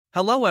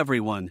Hello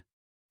everyone.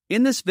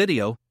 In this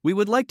video, we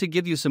would like to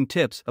give you some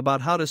tips about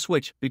how to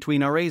switch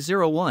between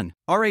Ra-01,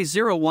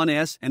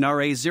 Ra-01S and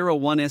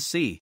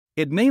Ra-01SC.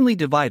 It mainly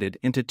divided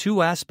into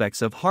two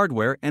aspects of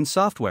hardware and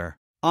software.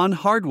 On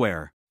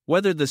hardware,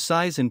 whether the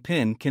size and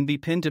pin can be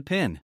pin to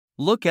pin.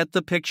 Look at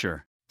the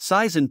picture.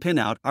 Size and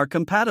pinout are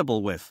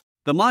compatible with.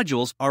 The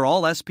modules are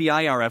all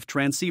SPI RF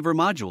transceiver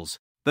modules.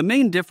 The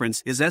main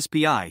difference is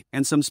SPI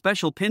and some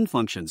special pin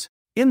functions.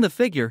 In the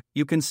figure,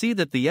 you can see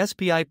that the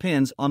SPI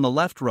pins on the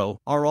left row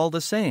are all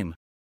the same.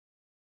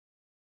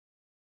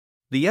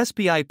 The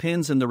SPI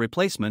pins in the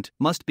replacement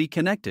must be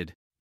connected.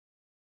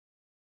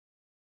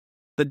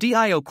 The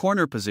DIO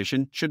corner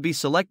position should be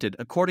selected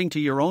according to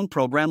your own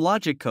program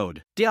logic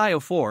code. DIO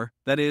 4,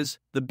 that is,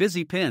 the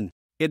busy pin.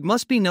 It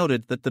must be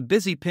noted that the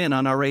busy pin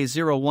on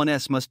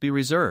Ra-01S must be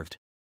reserved.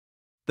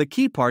 The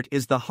key part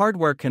is the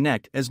hardware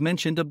connect as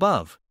mentioned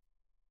above.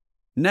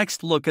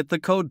 Next, look at the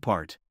code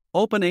part.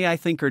 Open AI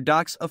Thinker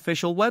Doc's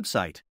official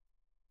website.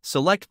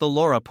 Select the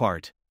LoRa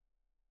part.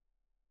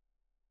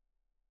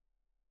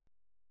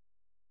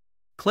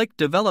 Click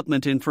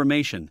Development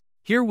Information.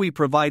 Here we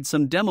provide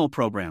some demo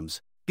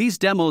programs. These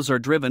demos are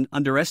driven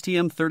under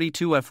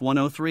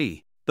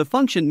STM32F103. The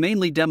function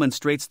mainly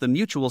demonstrates the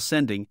mutual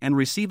sending and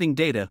receiving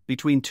data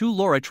between two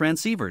LoRa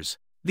transceivers.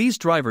 These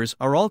drivers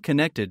are all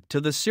connected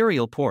to the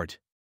serial port.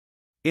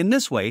 In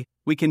this way,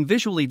 we can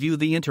visually view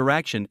the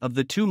interaction of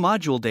the two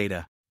module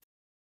data.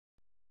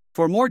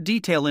 For more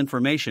detailed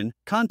information,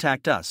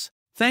 contact us.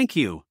 Thank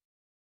you.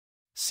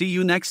 See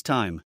you next time.